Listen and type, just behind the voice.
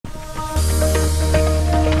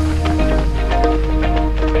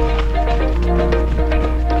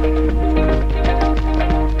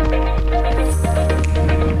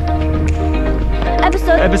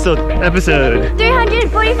Episode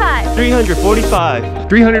 345.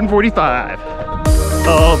 345.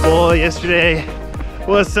 Oh boy, yesterday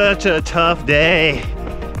was such a tough day.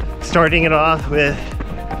 Starting it off with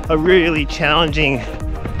a really challenging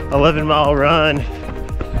 11-mile run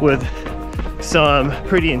with some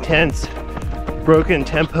pretty intense broken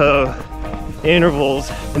tempo intervals,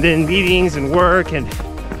 and then meetings and work, and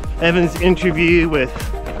Evan's interview with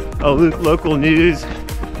a local news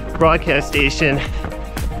broadcast station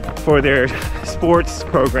for their sports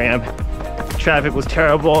program. Traffic was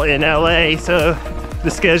terrible in LA, so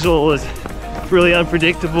the schedule was really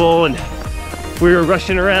unpredictable, and we were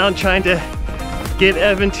rushing around trying to get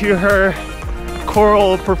Evan to her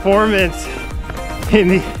choral performance in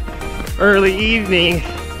the early evening,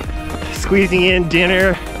 squeezing in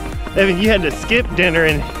dinner. Evan, you had to skip dinner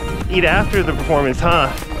and eat after the performance, huh?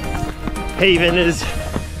 Haven is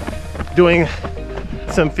doing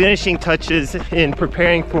some finishing touches in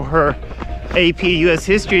preparing for her AP US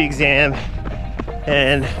History exam,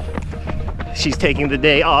 and she's taking the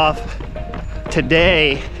day off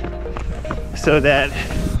today so that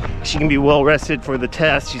she can be well rested for the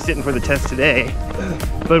test. She's sitting for the test today.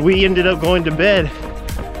 But we ended up going to bed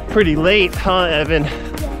pretty late, huh, Evan?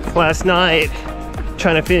 Last night,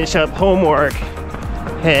 trying to finish up homework,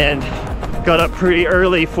 and got up pretty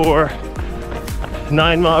early for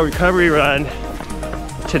 9-mile recovery run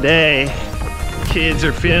today. Kids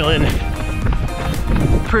are feeling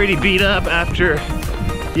pretty beat up after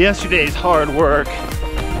yesterday's hard work,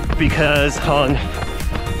 because on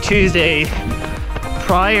Tuesday,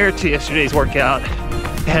 prior to yesterday's workout,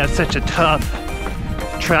 they had such a tough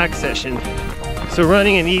track session. So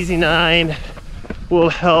running an easy 9 will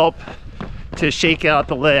help to shake out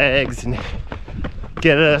the legs and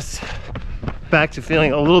get us back to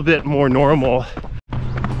feeling a little bit more normal.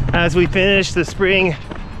 As we finish the spring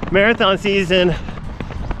marathon season,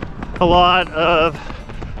 a lot of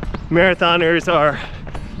marathoners are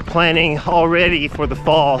planning already for the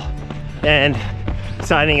fall and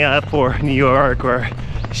signing up for New York or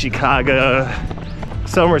Chicago.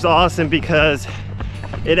 Summer's awesome because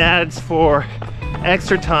it adds for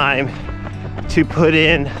extra time to put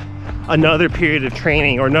in another period of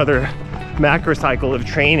training or another macro cycle of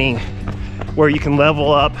training where you can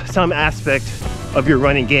level up some aspect of your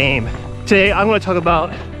running game. Today I'm going to talk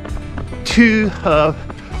about 2 of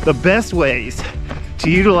the best ways to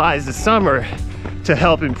utilize the summer to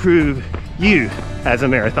help improve you as a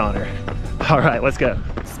marathoner. All right, let's go.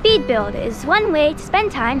 Speed build is one way to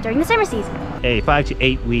spend time during the summer season. A 5 to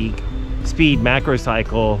 8 week speed macro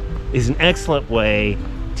cycle is an excellent way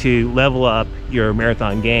to level up your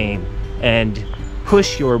marathon game and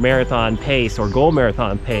push your marathon pace or goal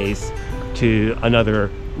marathon pace to another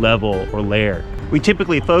level or layer. We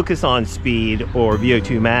typically focus on speed or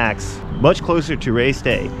VO2 max much closer to race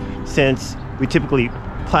day, since we typically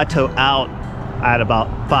plateau out at about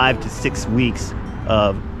 5 to 6 weeks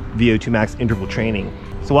of VO2 max interval training.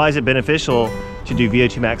 So why is it beneficial to do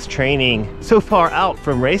VO2 max training so far out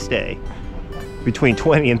from race day, between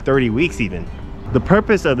 20 and 30 weeks even? The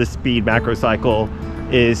purpose of the speed macro cycle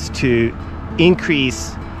is to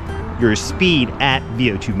increase your speed at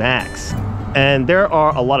VO2 max. And there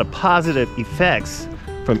are a lot of positive effects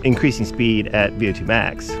from increasing speed at VO2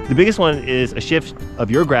 max. The biggest one is a shift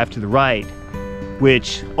of your graph to the right,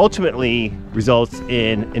 which ultimately results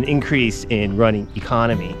in an increase in running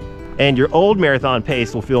economy. And your old marathon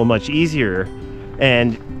pace will feel much easier,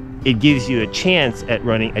 and it gives you a chance at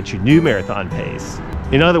running at your new marathon pace.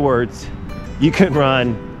 In other words, you can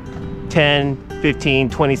run 10, 15,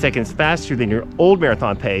 20 seconds faster than your old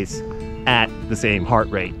marathon pace at the same heart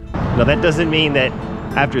rate. Now that doesn't mean that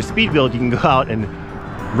after a speed build you can go out and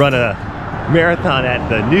run a marathon at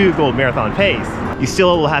the new gold marathon pace. You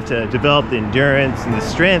still will have to develop the endurance and the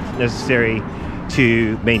strength necessary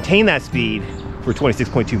to maintain that speed for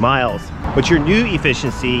 26.2 miles. But your new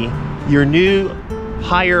efficiency, your new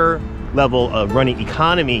higher level of running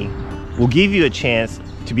economy will give you a chance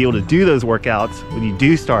to be able to do those workouts when you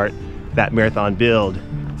do start that marathon build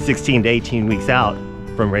 16 to 18 weeks out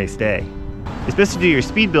from race day. It's best to do your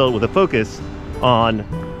speed build with a focus on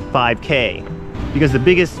 5K, because the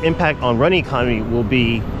biggest impact on running economy will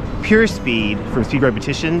be pure speed from speed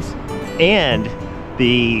repetitions and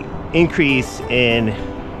the increase in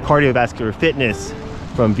cardiovascular fitness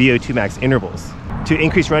from VO2 max intervals. To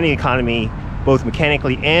increase running economy, both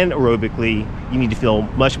mechanically and aerobically, you need to feel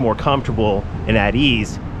much more comfortable and at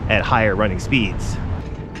ease at higher running speeds.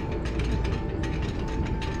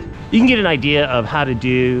 You can get an idea of how to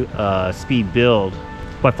do a speed build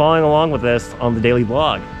by following along with us on the daily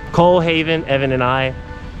vlog. Cole, Haven, Evan, and I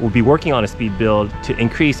will be working on a speed build to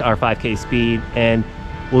increase our 5K speed and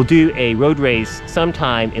We'll do a road race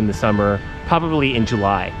sometime in the summer, probably in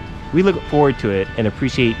July. We look forward to it and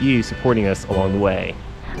appreciate you supporting us along the way.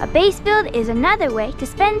 A base build is another way to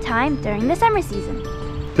spend time during the summer season.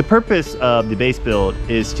 The purpose of the base build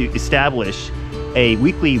is to establish a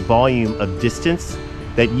weekly volume of distance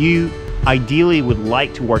that you ideally would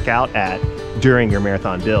like to work out at during your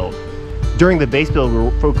marathon build. During the base build,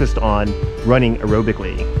 we're focused on running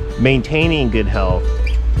aerobically, maintaining good health,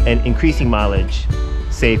 and increasing mileage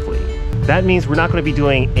safely. That means we're not going to be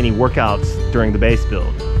doing any workouts during the base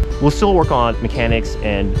build. We'll still work on mechanics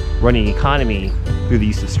and running economy through the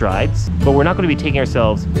use of strides, but we're not going to be taking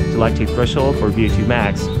ourselves to lactate threshold or VO2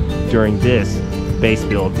 max during this base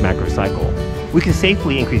build macro cycle. We can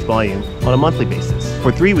safely increase volume on a monthly basis.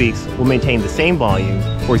 For 3 weeks, we'll maintain the same volume,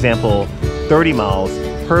 for example, 30 miles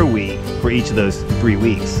per week for each of those 3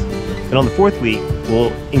 weeks. And on the 4th week,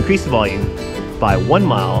 we'll increase the volume by 1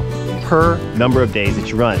 mile per number of days that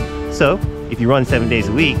you run. So if you run 7 days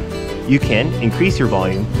a week, you can increase your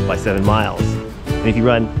volume by 7 miles. And if you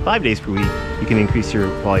run 5 days per week, you can increase your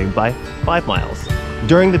volume by 5 miles.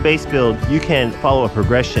 During the base build, you can follow a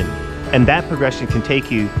progression, and that progression can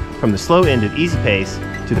take you from the slow end of easy pace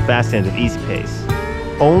to the fast end of easy pace.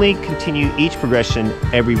 Only continue each progression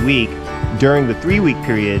every week during the 3-week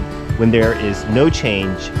period when there is no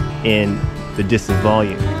change in the distance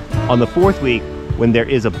volume. On the 4th week, when there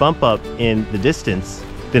is a bump up in the distance,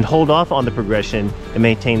 then hold off on the progression and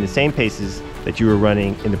maintain the same paces that you were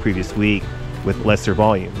running in the previous week with lesser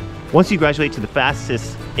volume. Once you graduate to the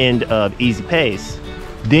fastest end of easy pace,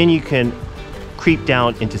 then you can creep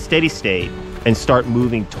down into steady state and start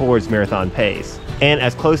moving towards marathon pace, and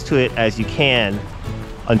as close to it as you can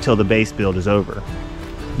until the base build is over.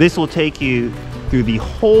 This will take you through the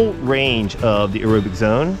whole range of the aerobic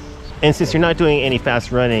zone, and since you're not doing any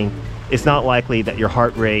fast running, it's not likely that your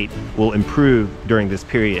heart rate will improve during this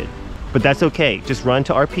period. But that's okay, just run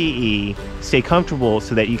to RPE, stay comfortable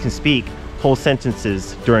so that you can speak whole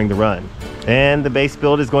sentences during the run. And the base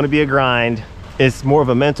build is going to be a grind. It's more of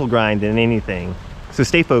a mental grind than anything. So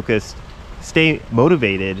stay focused, stay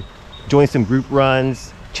motivated, join some group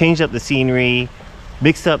runs, change up the scenery,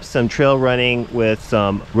 mix up some trail running with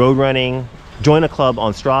some road running, join a club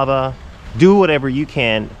on Strava, do whatever you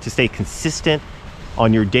can to stay consistent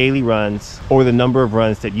on your daily runs or the number of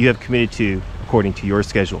runs that you have committed to according to your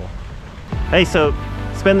schedule. Hey, so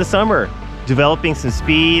spend the summer developing some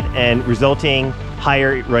speed and resulting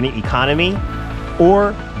higher running economy,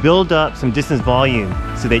 or build up some distance volume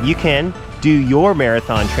so that you can do your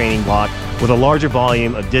marathon training block with a larger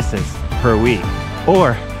volume of distance per week,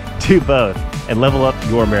 or do both and level up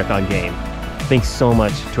your marathon game. Thanks so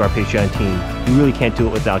much to our Patreon team. We really can't do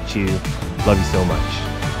it without you. Love you so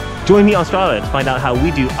much. Join me on Strava to find out how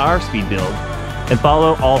we do our speed build, and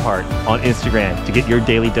follow AHRC on Instagram to get your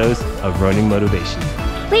daily dose of running motivation.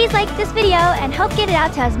 Please like this video and help get it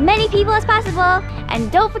out to as many people as possible. And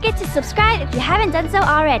don't forget to subscribe if you haven't done so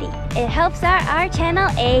already. It helps out our channel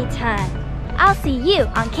a ton. I'll see you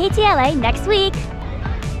on KTLA next week.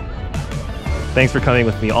 Thanks for coming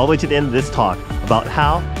with me all the way to the end of this talk about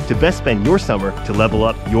how to best spend your summer to level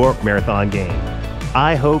up your marathon game.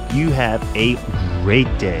 I hope you have a great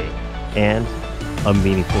day and a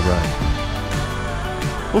meaningful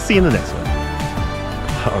run. We'll see you in the next one.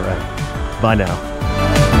 All right, bye now.